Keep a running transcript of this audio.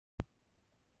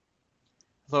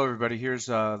Hello everybody, here's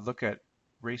a look at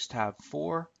RaceTab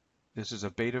 4. This is a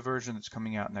beta version that's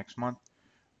coming out next month.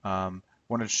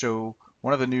 Wanted to show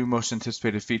one of the new most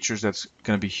anticipated features that's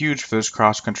going to be huge for this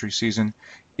cross-country season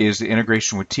is the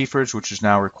integration with TFRRS, which is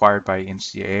now required by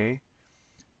NCAA.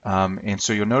 And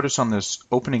so you'll notice on this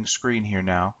opening screen here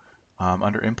now,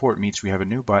 under Import Meets, we have a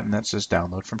new button that says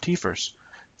Download from TFRRS.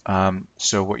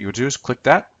 So what you'll do is click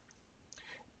that,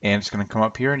 and it's going to come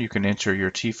up here, and you can enter your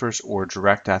TFRRS or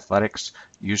Direct Athletics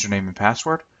username and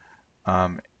password.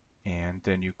 And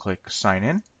then you click Sign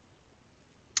In.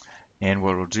 And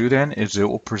what it'll do then is it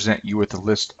will present you with a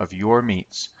list of your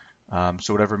meets.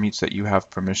 So whatever meets that you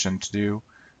have permission to do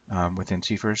within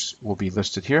TFRRS will be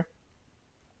listed here.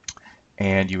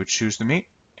 And you would choose the meet,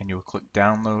 and you will click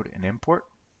Download and Import.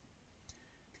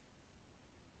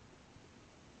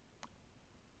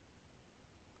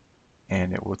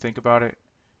 And it will think about it.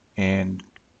 And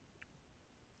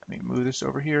let me move this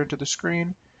over here to the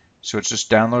screen. So it's just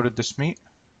downloaded this meet.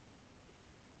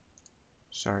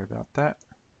 Sorry about that.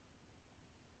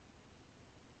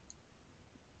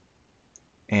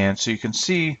 And so you can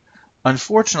see,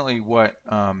 unfortunately, what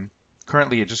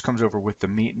currently it just comes over with the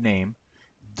meet name.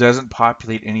 Doesn't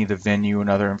populate any of the venue and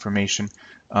other information,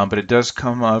 but it does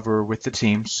come over with the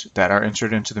teams that are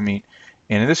entered into the meet.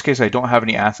 And in this case, I don't have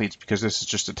any athletes because this is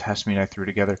just a test meet I threw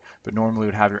together, but normally it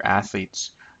would have your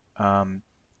athletes.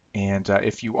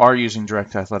 If you are using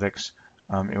Direct Athletics,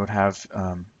 it would have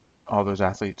all those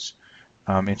athletes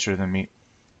entered in the meet.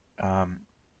 I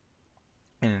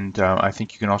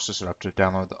think you can also set up to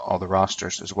download all the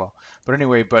rosters as well. But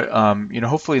anyway,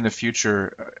 hopefully in the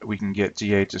future we can get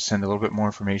DA to send a little bit more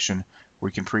information where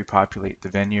we can pre-populate the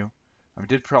venue. I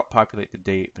did populate the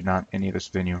date, but not any of this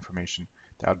venue information.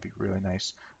 That would be really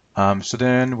nice. So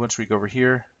then once we go over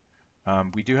here,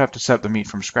 we do have to set up the meet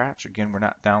from scratch. Again, we're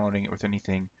not downloading it with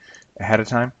anything ahead of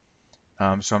time.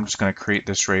 So I'm just going to create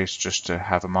this race just to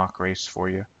have a mock race for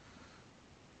you.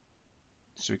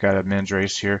 So we got a men's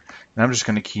race here, and I'm just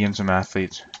going to key in some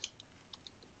athletes.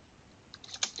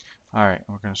 All right,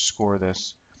 we're going to score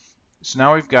this. So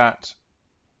now we've got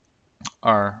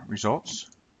our results,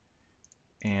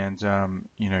 and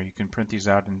you can print these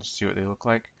out and see what they look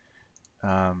like.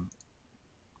 And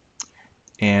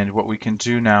what we can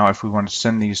do now, if we want to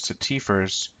send these to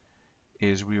TFRRS,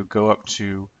 is we will go up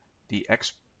to the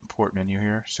export menu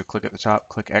here. So click at the top,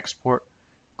 click export,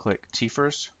 click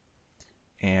TFRRS.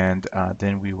 And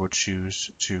then we will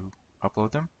choose to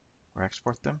upload them or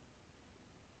export them.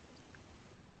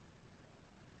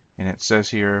 And it says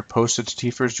here, posted to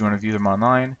TFRRS, do you want to view them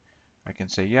online? I can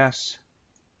say yes.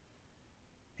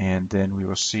 And then we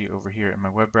will see over here in my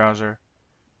web browser,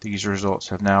 these results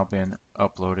have now been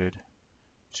uploaded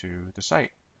to the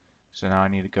site. So now I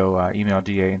need to go email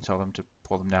DA and tell them to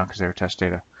pull them down because they're test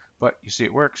data. But you see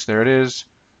it works, there it is.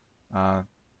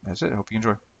 That's it, I hope you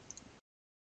enjoy.